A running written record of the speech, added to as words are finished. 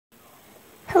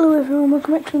Hello everyone,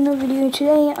 welcome back to another video.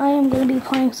 Today I am going to be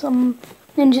playing some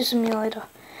Ninja Simulator.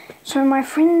 So my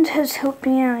friend has helped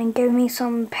me out and gave me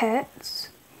some pets.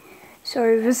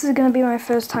 So this is going to be my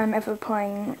first time ever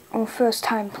playing, or first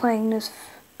time playing this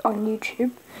on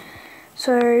YouTube.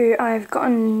 So I've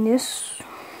gotten this,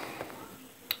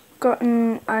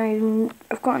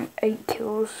 I've gotten 8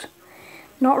 kills.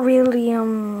 Not really,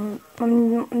 I'm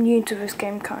new to this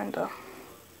game kinda.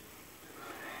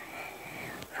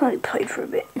 I've only played for a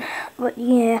bit, but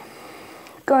yeah,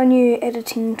 got a new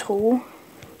editing tool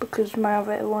because my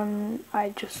other one I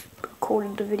just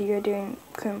recorded the video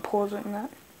couldn't pause it and that.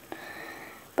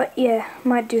 But yeah,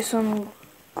 might do some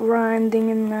grinding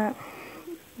and that,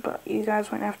 but you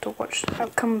guys won't have to watch. I'll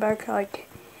come back like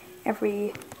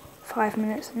every 5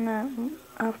 minutes and that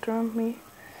after me.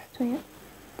 So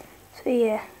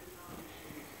yeah,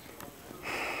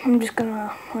 I'm just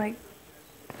gonna like.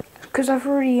 Because I've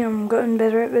already gotten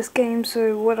better at this game,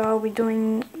 so what I'll be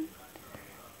doing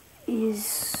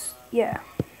is, yeah,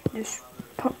 just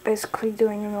basically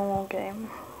doing a normal game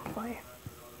play.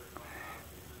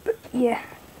 But yeah,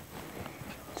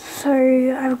 so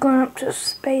I've gone up to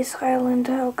Space Island.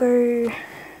 I'll go,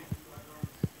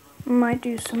 might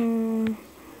do some,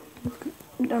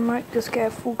 I might just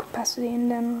get full capacity and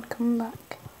then come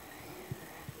back.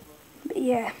 But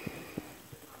yeah,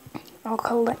 I'll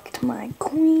collect my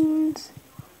coins.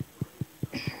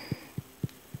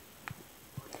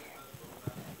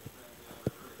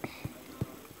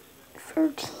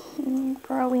 13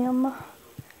 beryllium. I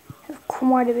have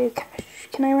quite a bit of cash.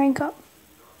 Can I rank up?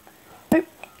 Oh,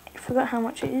 I forgot how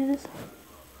much it is.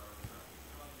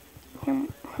 How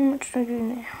much do I do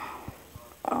now?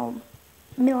 Oh,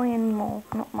 million more,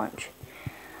 not much.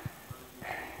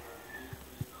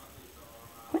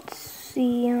 Let's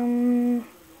see,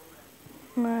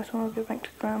 might as well go back to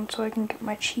the ground so I can get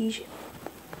my cheese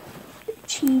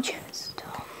chest.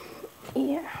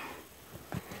 Yeah.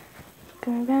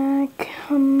 Go back,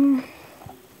 go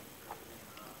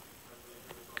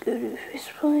to this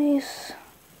place.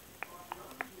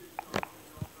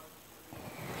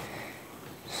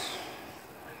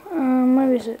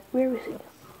 Where is it? Where is it?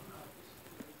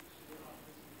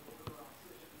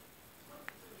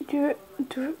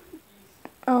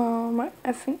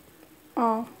 I think,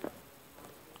 oh,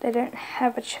 they don't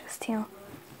have a chest here.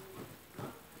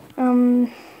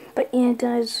 But yeah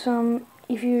guys,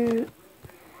 if you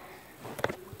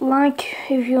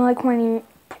like my new,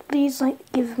 please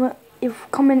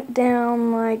comment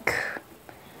down like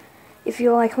if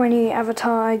you like my new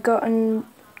avatar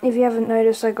if you haven't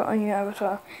noticed I got a new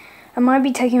avatar. I might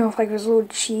be taking off like this little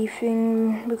chief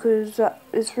thing because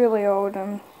it's really old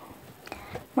and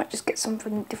might just get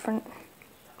something different.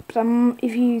 But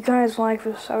if you guys like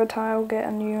this avatar, I'll get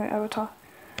a new avatar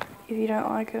if you don't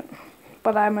like it.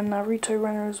 But I'm a Naruto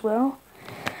runner as well.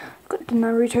 I've got the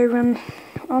Naruto run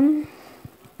on.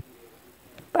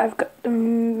 But I've got the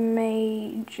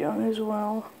mage on as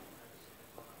well.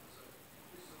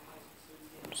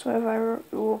 So if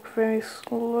I walk very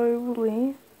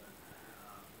slowly,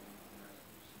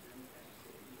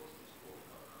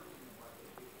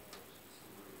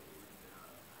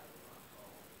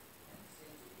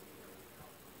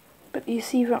 but you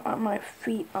see that my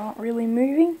feet aren't really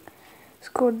moving. It's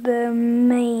called the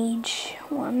mage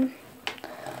one.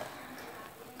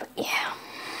 But yeah.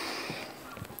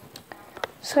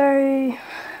 So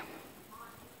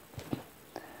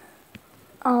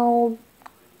I'll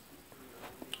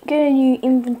get a new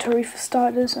inventory for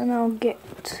starters and I'll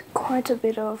get quite a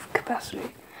bit of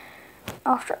capacity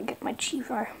after I get my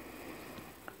Chivo.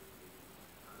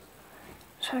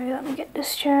 So let me get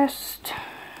this chest.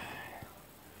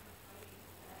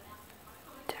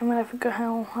 Damn it, I forgot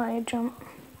how high I jump.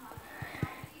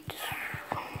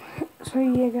 So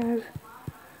yeah guys,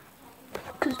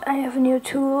 because I have a new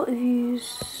tool, if you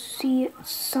see it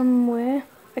somewhere,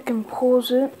 I can pause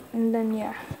it and then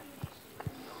yeah.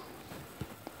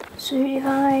 So if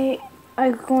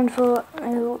I've gone for,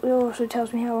 it also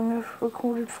tells me how long I've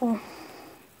recorded for.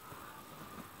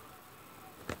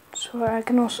 So I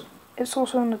can also, it's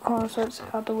also in the corner so it's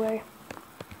out of the way.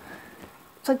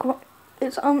 It's like,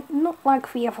 it's not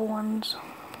like the other ones.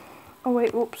 Oh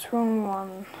wait, whoops, wrong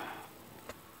one.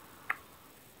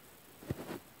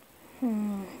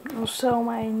 I'll sell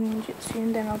my ninjutsu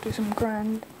and then I'll do some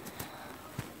grind.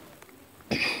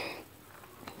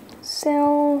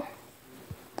 Sell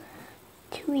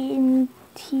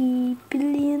 20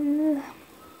 billion.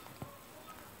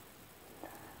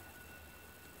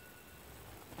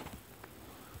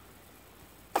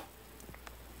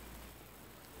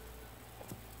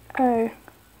 Oh,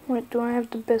 wait, do I have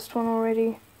the best one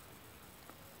already?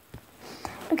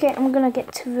 Okay, I'm gonna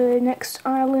get to the next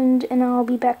island and I'll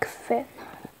be back then.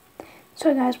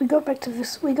 So guys, we got up to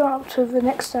the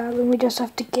next island. We just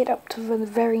have to get up to the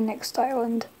very next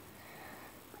island,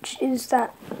 which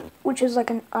is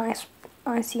like an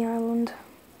icy island.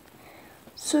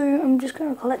 So I'm just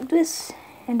gonna collect this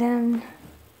and then,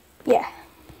 yeah.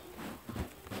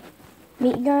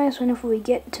 Meet you guys whenever we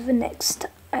get to the next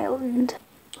island.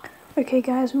 Okay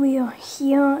guys, we are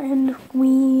here and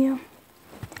we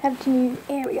have the new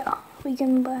area. We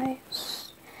can buy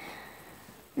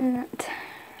that.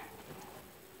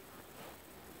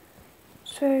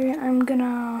 So I'm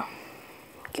gonna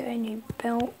get a new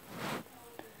belt.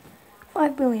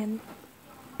 5 billion.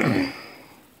 I'm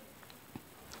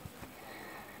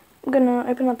gonna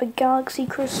open up a galaxy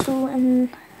crystal and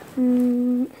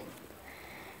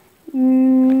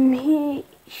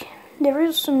there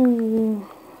is some,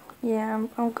 yeah,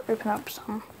 I'll open up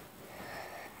some.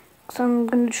 So I'm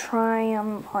gonna try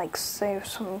and like save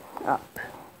some up.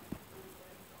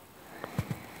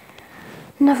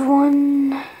 Another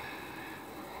one.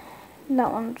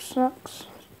 That one sucks.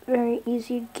 It's very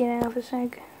easy to get out of this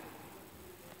egg.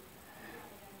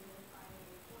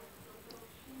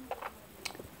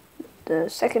 The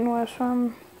second worst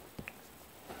one.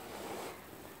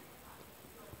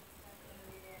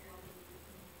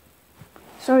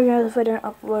 Sorry guys if I don't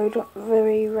upload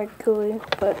very regularly,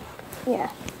 but yeah.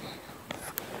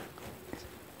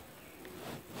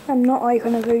 I'm not like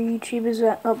one of those YouTubers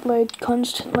that upload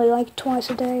constantly, like twice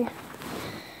a day.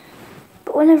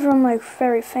 But whenever I'm like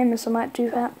very famous, I might do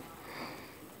that.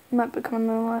 It might become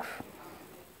my life.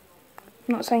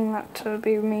 I'm not saying that to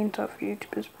be mean to other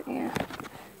YouTubers, but yeah.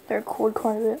 They record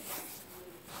quite a bit.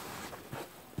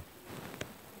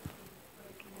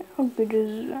 How good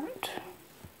is that?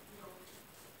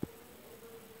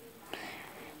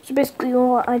 So basically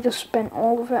I just spent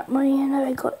all of that money and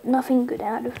I got nothing good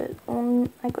out of it.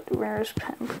 I got the rarest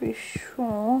pet, I'm pretty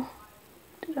sure.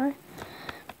 Did I?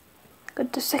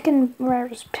 Got the second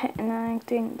rarest pet and I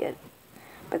didn't get it.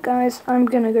 But guys, I'm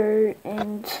gonna go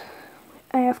and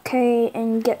AFK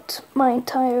and get my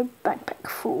entire backpack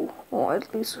full, or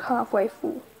at least halfway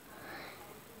full.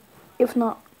 If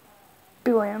not,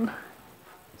 billion.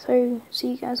 So,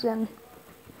 see you guys then.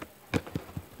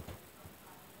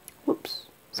 Whoops.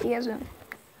 See you guys then.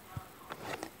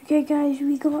 Okay guys,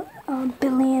 we got a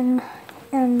billion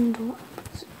and,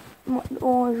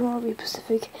 or if you want to be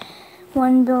specific,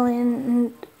 1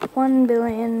 billion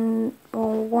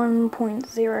or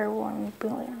 1.01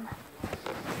 billion.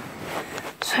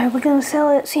 So we're gonna sell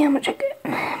it, see how much I get.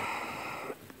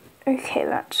 Okay,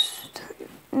 that's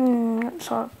more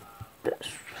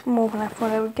than I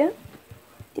thought I would get.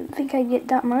 Didn't think I'd get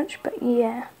that much, but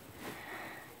yeah.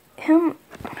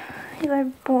 If I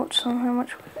bought some, how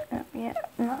much would it? Yeah,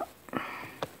 no.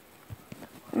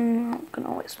 I'm not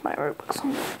gonna waste my Robux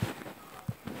on that.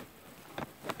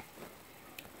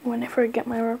 Whenever I get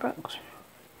my Robux.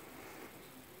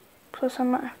 Plus I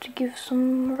might have to give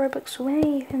some Robux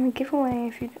away in a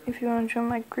giveaway if you want to join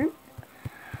my group.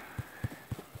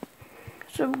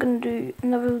 So we're gonna do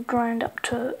another grind up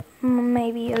to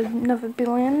maybe another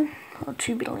billion or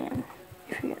 2 billion.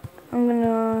 If you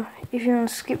want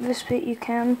to skip this bit, you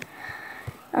can.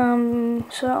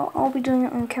 So I'll be doing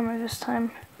it on camera this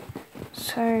time.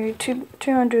 So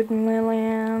 200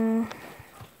 million.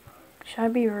 Should I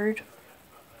be rude?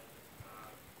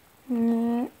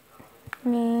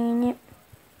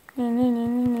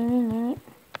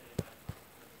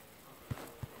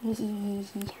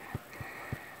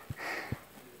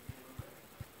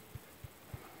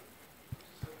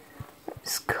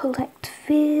 Let's collect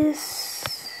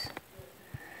this.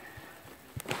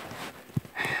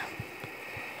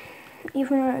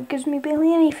 Even though it gives me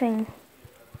barely anything.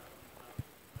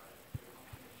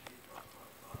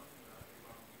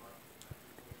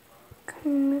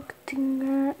 Connecting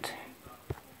that.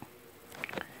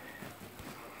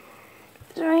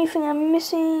 Is there anything I'm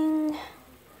missing?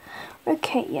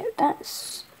 Okay, yeah,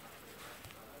 that's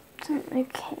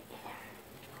okay.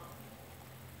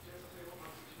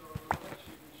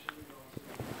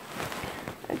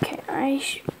 Okay, I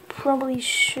probably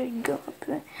should go up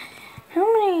there. How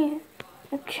many?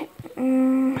 Okay,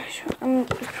 it's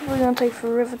probably gonna take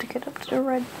forever to get up to the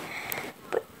red,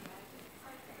 but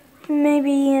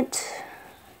maybe it.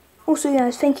 Also,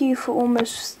 guys, thank you for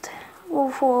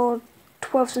for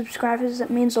 12 subscribers. That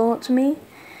means a lot to me.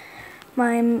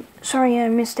 Sorry I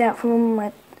missed out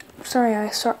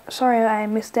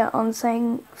on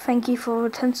saying thank you for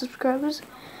 10 subscribers,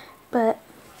 but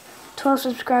 12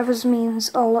 subscribers means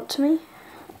a lot to me,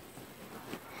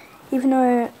 even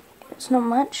though it's not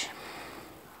much.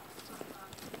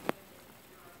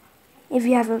 If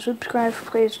you haven't subscribed,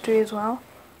 please do as well.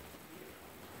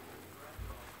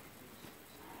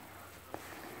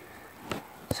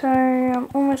 So I'm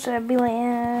almost at 1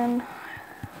 billion.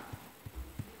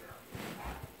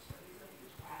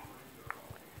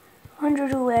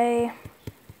 Hundred away.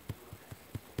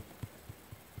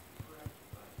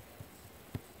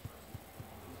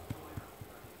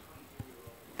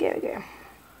 There we go.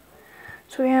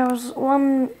 So we have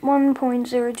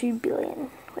 1.02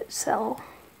 billion. Let's sell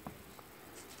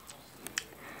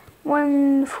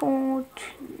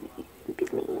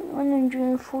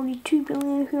 142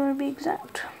 billion if you want to be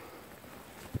exact.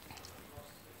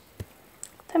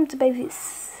 Time to buy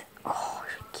this. Oh,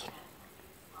 you're kidding.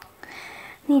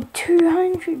 Need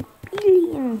 200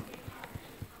 billion.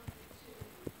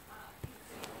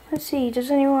 Let's see, does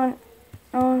anyone...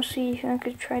 I want to see if I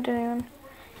could try to anyone.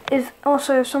 If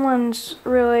someone's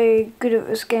really good at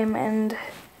this game and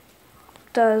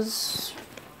does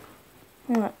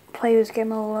play this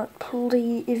game a lot,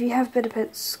 please, if you have better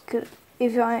pets,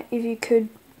 if you could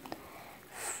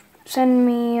send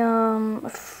me a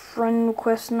friend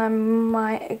request and I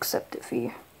might accept it for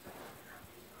you.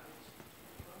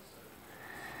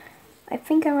 I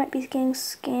think I might be getting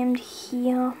scammed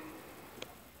here.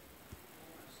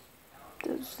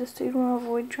 Does this dude want to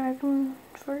avoid dragon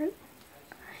for it?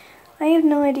 I have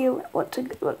no idea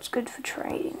what's good for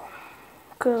trading,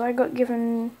 because I got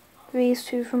given these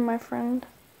two from my friend.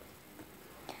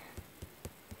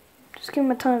 Just give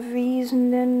him a ton of these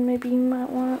and then maybe you might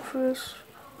want it first.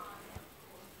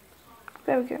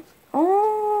 There we go.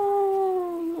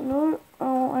 Oh, no.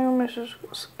 Oh, I almost just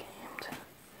got scammed.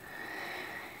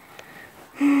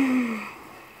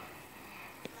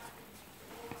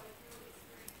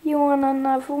 You want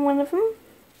another one of them?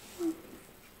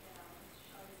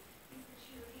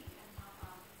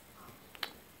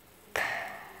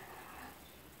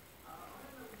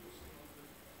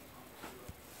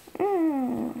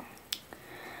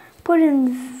 Put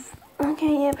in...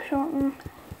 Okay, yep, sure.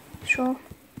 Sure.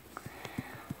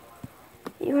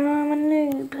 Even though I'm a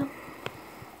noob.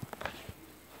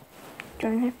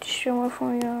 Don't have to show off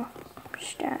all your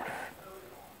stuff.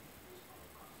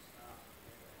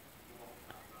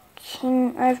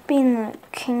 King... I've been the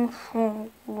king for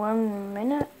 1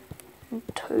 minute in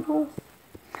total.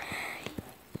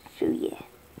 So yeah.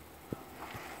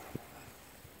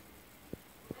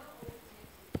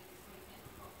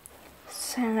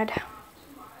 Sad.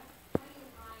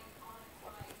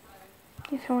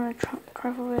 If you want to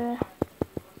travel there.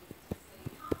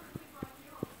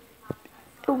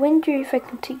 I wonder if I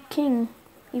can take king,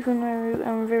 even though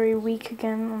I'm very weak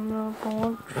again on the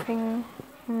board thing.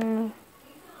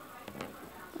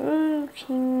 Oh,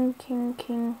 king.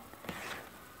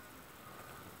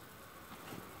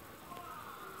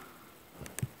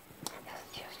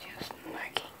 Yes, no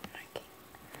king.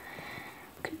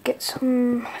 Could get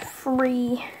some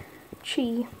free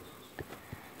chi.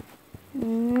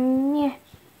 Yeah.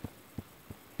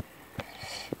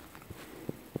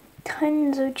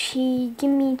 Tons of chi,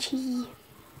 gimme chi.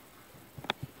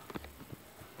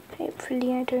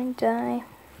 Hopefully I don't die.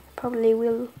 Probably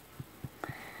will.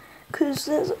 Because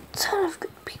there's a ton of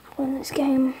good people in this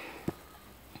game.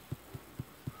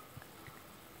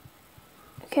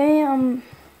 Okay,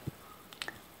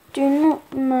 do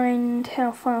not mind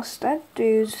how fast that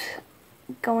dude's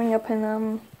going up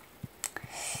in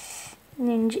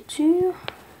ninjutsu.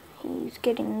 He's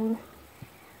getting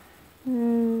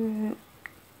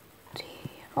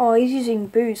oh, he's using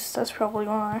boost, that's probably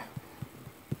why.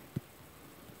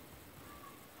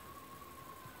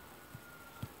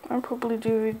 I'd probably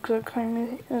do exact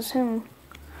same as him.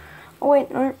 Oh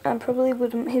wait, no, I probably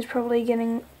wouldn't. He's probably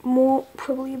getting more,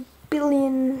 probably 1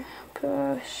 billion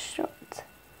per shot.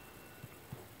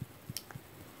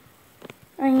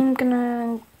 I am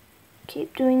gonna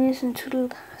keep doing this until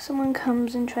someone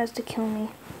comes and tries to kill me.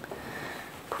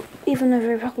 Even though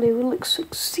they probably will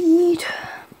succeed.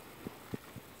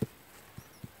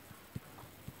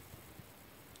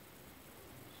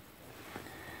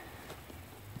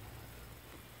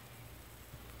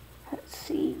 Let's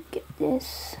see, get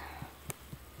this.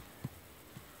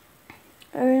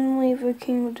 Only the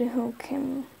king of the hill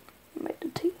can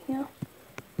meditate here.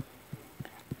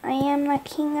 I am the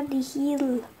king of the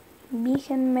hill. We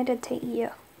can meditate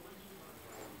here.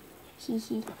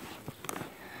 Hehe.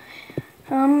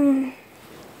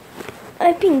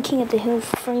 I've been king of the hill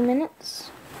for 3 minutes.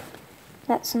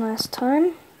 That's a nice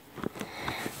time.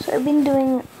 So I've been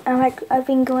doing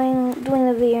doing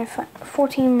the video for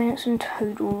 14 minutes in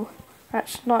total.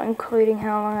 That's not including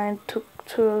how long I took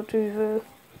to do the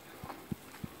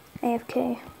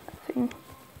AFK thing.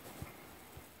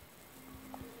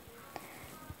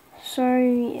 So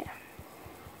yeah.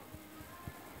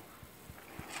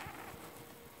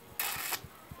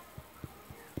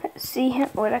 Let's see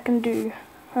what I can do.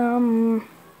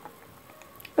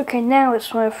 Okay, now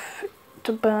it's worth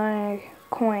to buy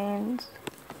coins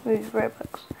with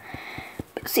Robux.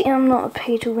 But see, I'm not a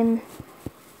pay to win.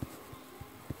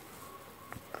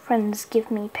 Friends give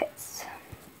me pets.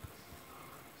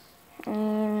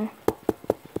 Wait,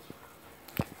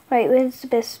 where's the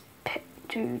best pet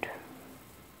dude?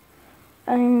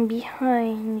 I'm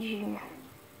behind you.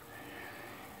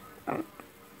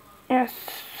 Yes,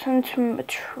 send him a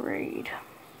trade.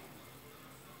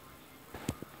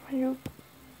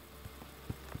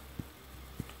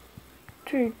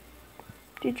 Dude,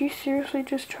 did you seriously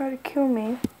just try to kill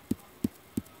me?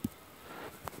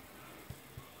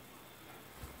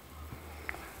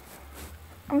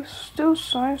 I'm still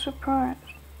so surprised.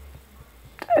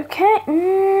 Okay.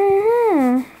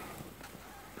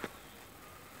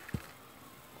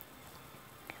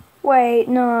 Wait,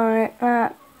 no.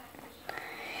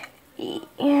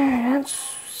 Yeah, that's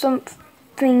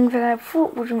something that I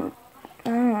thought wouldn't.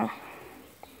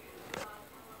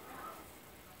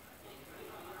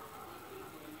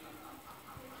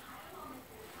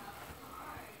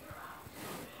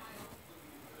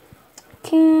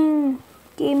 King,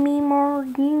 give me more,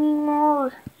 give me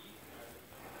more.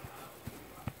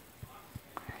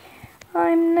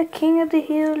 I'm the king of the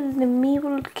hill, and me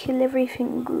will kill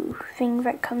everything thing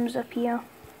that comes up here.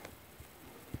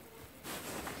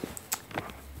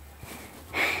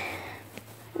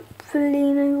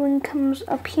 Hopefully no one comes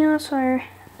up here, so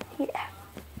yeah.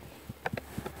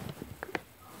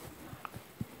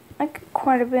 I got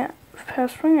quite a bit of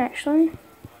purse-ring actually.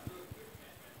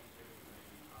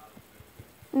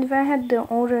 If I had the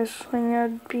auto swing,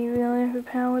 I'd be really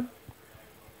overpowered.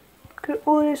 Because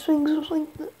auto swings was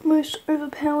like the most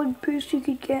overpowered boost you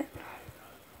could get.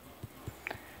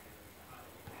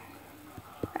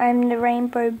 I'm the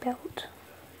rainbow belt.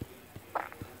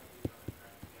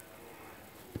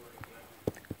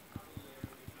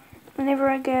 Whenever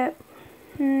I get,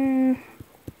 don't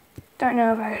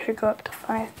know if I should go up to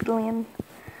 5 billion.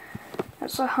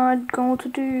 That's a hard goal to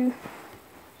do.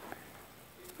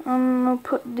 I'll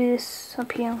put this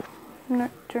up here. No,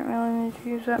 don't really need to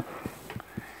use that.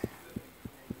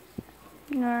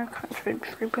 No, I can't trade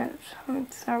 3 pets.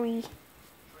 I'm sorry.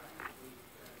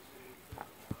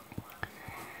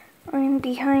 I'm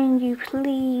behind you,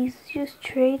 please. Just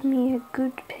trade me a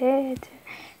good pet.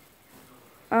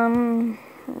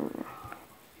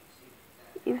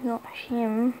 If not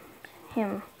him.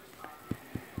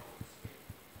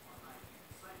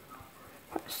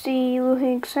 Let's see, will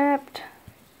he accept?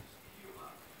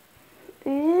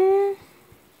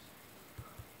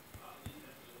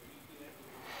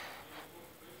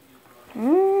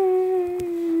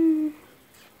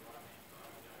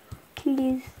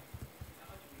 Please.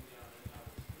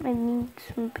 I need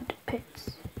some good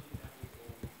pets.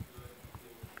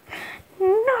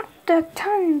 Not the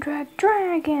Tundra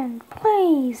Dragon,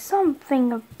 please,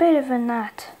 something better than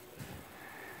that.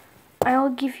 I'll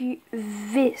give you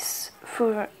this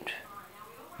for it.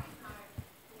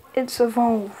 It's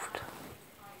evolved.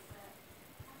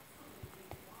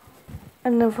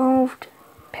 An evolved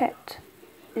pet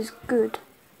is good.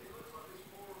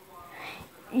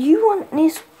 You want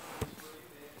this?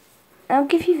 I'll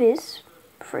give you this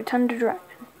for a Tundra Dragon.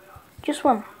 Just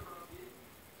one.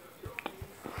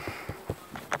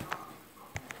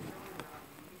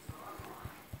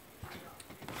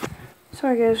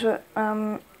 Sorry guys, but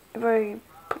if I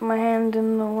put my hand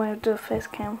in the way of the face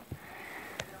cam.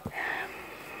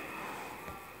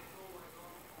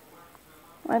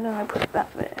 Why don't I put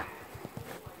that there?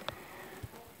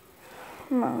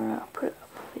 No, I'll put it up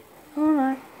a bit. Oh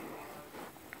no.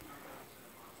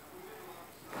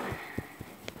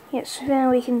 Yes, now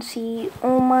we can see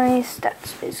all my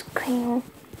stats basically.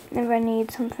 If I need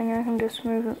something, I can just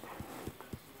move it.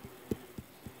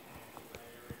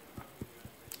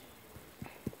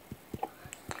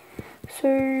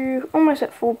 So, almost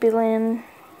at 4 billion.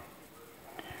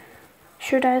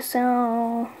 Should I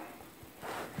sell?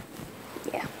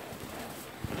 Yeah.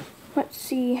 Let's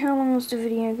see, how long is the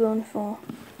video going for?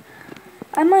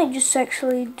 I might just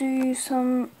actually do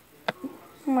some,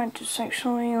 might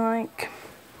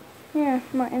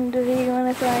end the video and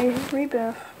if I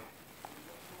rebirth.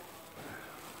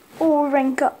 Or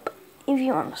rank up, if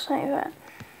you want to say that.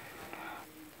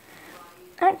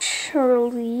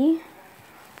 Actually,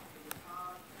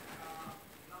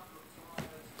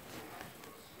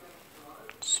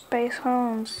 Space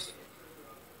Homes.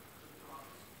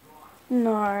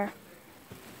 No.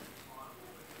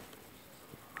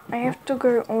 I have to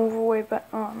go all the way back.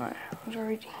 Oh no. It's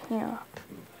already here.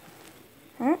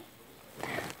 Huh?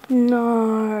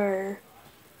 No.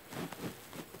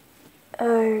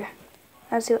 Oh,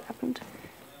 I see what happened.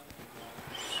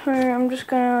 So I'm just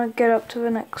gonna get up to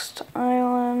the next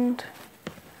island.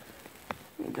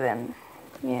 Then,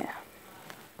 yeah.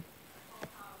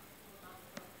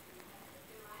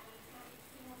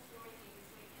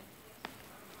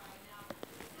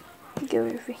 Go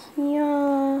over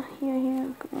here,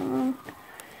 here, come on.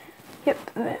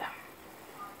 Yep, there.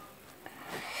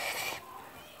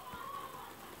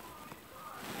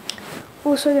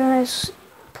 Also guys,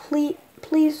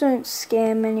 please don't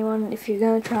scam anyone if you're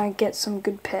going to try and get some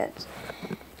good pets.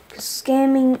 Because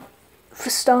scamming, for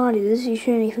starters, you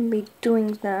shouldn't even be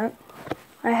doing that.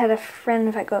 I had a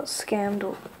friend that got scammed,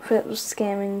 or that was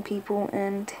scamming people,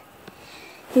 and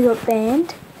he got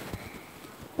banned.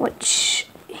 Which,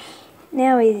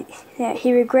 now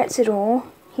he regrets it all.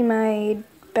 He made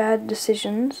bad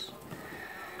decisions.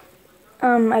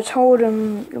 I told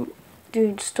him,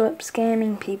 dude, stop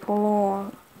scamming people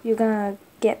or you're gonna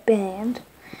get banned.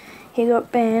 He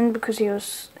got banned because he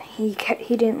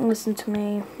didn't listen to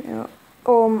me, you know,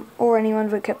 or anyone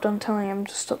that kept on telling him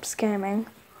to stop scamming.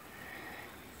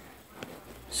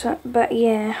 So, but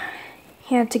yeah,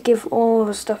 he had to give all of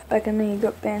the stuff back and then he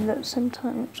got banned at the same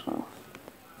time as well.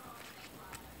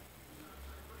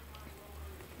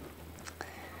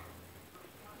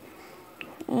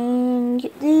 And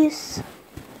get this.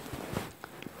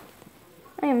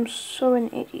 I am so an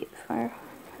idiot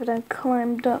that I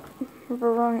climbed up the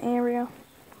wrong area.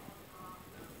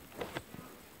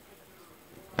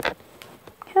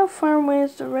 How far away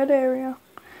is the red area?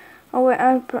 Oh wait,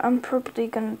 I'm probably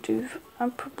gonna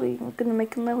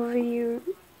make another video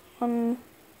on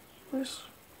this.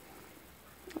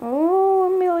 Oh, a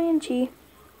million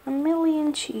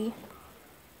chi.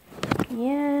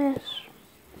 Yes.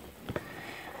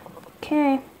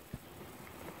 Okay.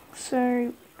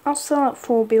 So I'll sell at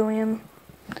 4 billion.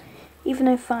 Even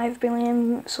though 5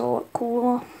 billion is a lot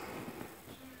cooler.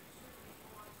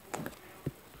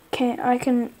 Okay, I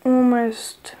can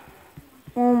almost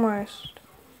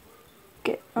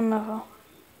get another.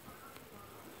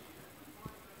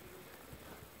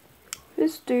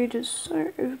 This dude is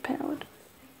so overpowered.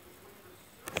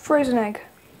 Frozen egg.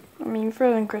 I mean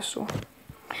frozen crystal.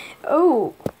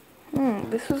 Oh!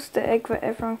 This was the egg that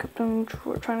everyone kept on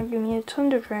trying to give me a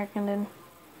Thunder Dragon in.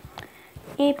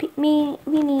 Epic Mini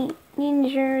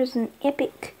Ninja is an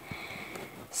epic.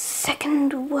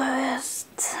 Second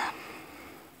worst.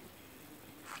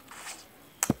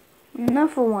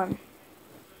 Another one.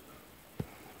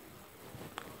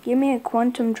 Give me a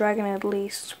Quantum Dragon at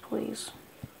least, please.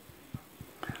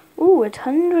 Ooh, a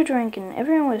Thunder Dragon.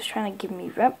 Everyone was trying to give me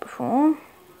that before.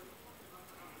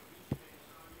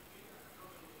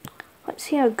 Let's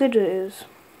see how good it is.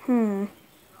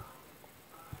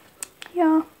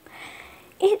 Yeah.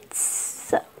 It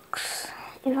sucks.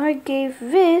 If I gave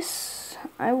this,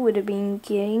 I would have been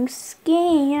getting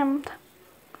scammed.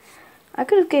 I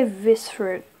could have gave this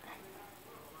for it.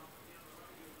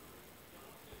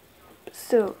 But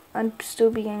still, I'd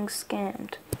still be getting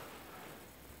scammed.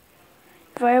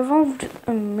 If I evolved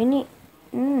a mini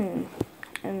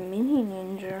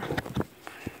ninja.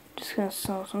 Just gonna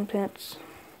sell some pets.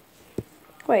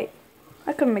 Wait,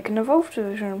 I could make an evolved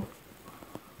version.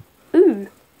 Ooh.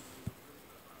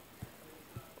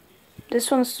 This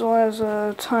one still has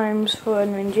times for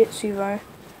ninjutsu though,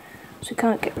 so you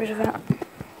can't get rid of that.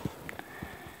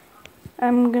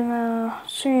 I'm gonna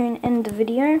soon end the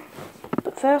video,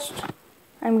 but first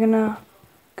I'm gonna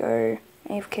go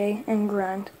AFK and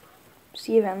grind.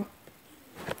 See you then.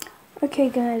 Okay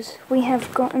guys,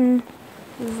 we've gotten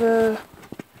the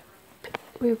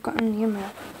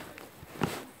amount.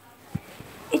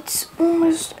 It's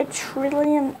almost 1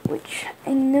 trillion, which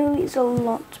I know is a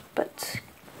lot, but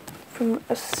from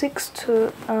a 6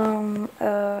 to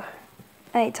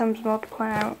 8 times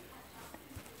multiplier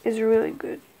is really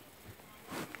good.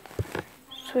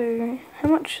 So how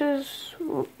much is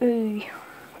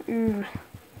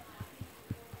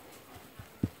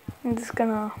I'm just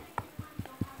gonna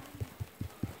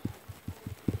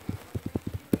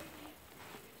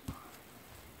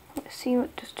let's see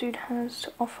what this dude has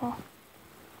to offer.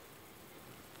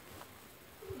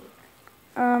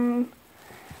 So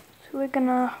we're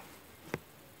gonna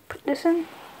put this in.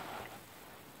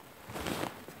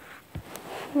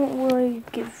 What will I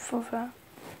give for that?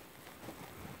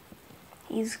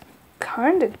 He's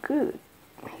kinda good.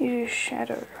 He's a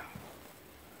shadow.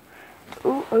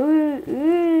 Ooh.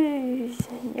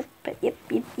 Yep,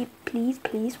 please.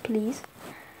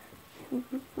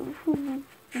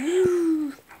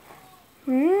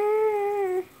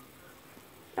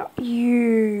 Oh,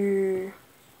 You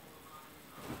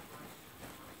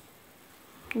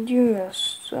are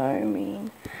so mean.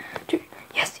 Dude,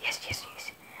 yes.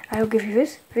 I will give you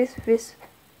this.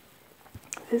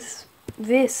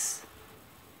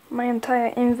 My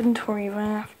entire inventory if I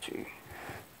have to.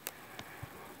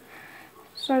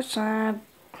 So sad.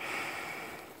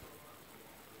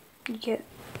 You get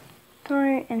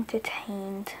so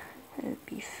entertained.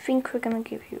 You think we're gonna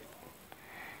give you,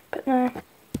 but no,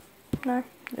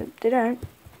 they don't.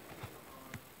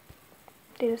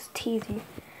 They just tease you.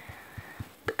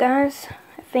 But guys,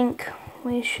 I think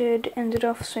we should end it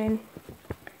off soon.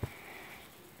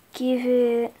 Give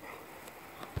it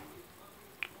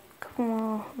a couple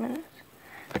more minutes.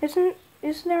 Isn't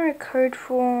there a code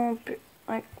for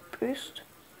like boost?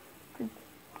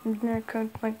 Isn't there a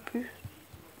code like boost?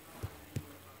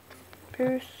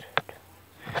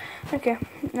 Okay,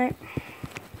 no.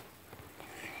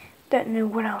 Don't know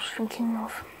what I was thinking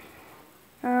of.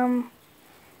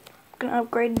 Gonna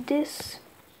upgrade this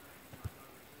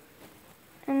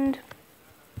and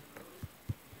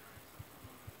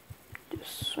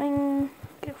just swing,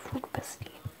 get full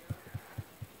capacity.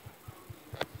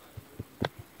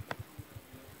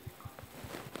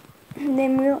 And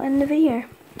then we'll end the video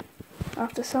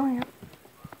after selling it.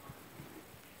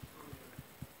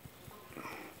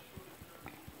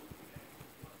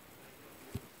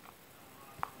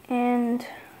 And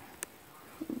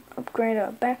upgrade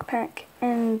our backpack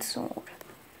and sword.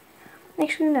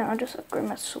 Actually no, I'll just upgrade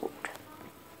my sword.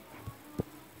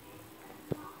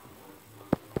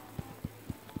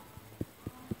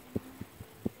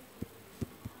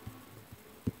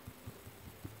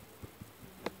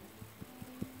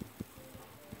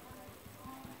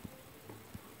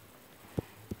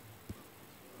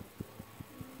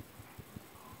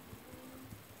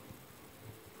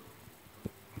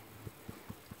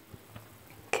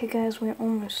 Okay guys, we're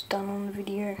almost done on the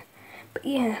video. But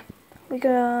yeah, we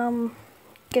gotta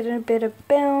get a better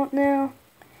belt now.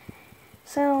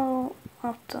 So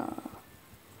after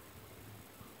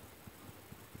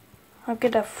I'll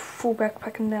get a full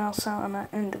backpack and then I'll sell and I'll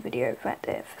end the video right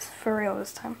there for real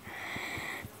this time.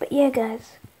 But yeah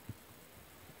guys,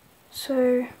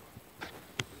 so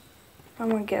I'm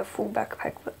gonna get a full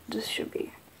backpack, but this should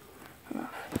be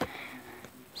enough.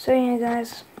 So yeah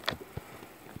guys,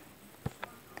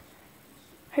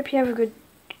 hope you have a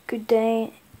good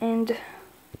day and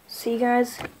see you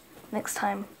guys next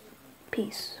time.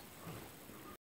 Peace.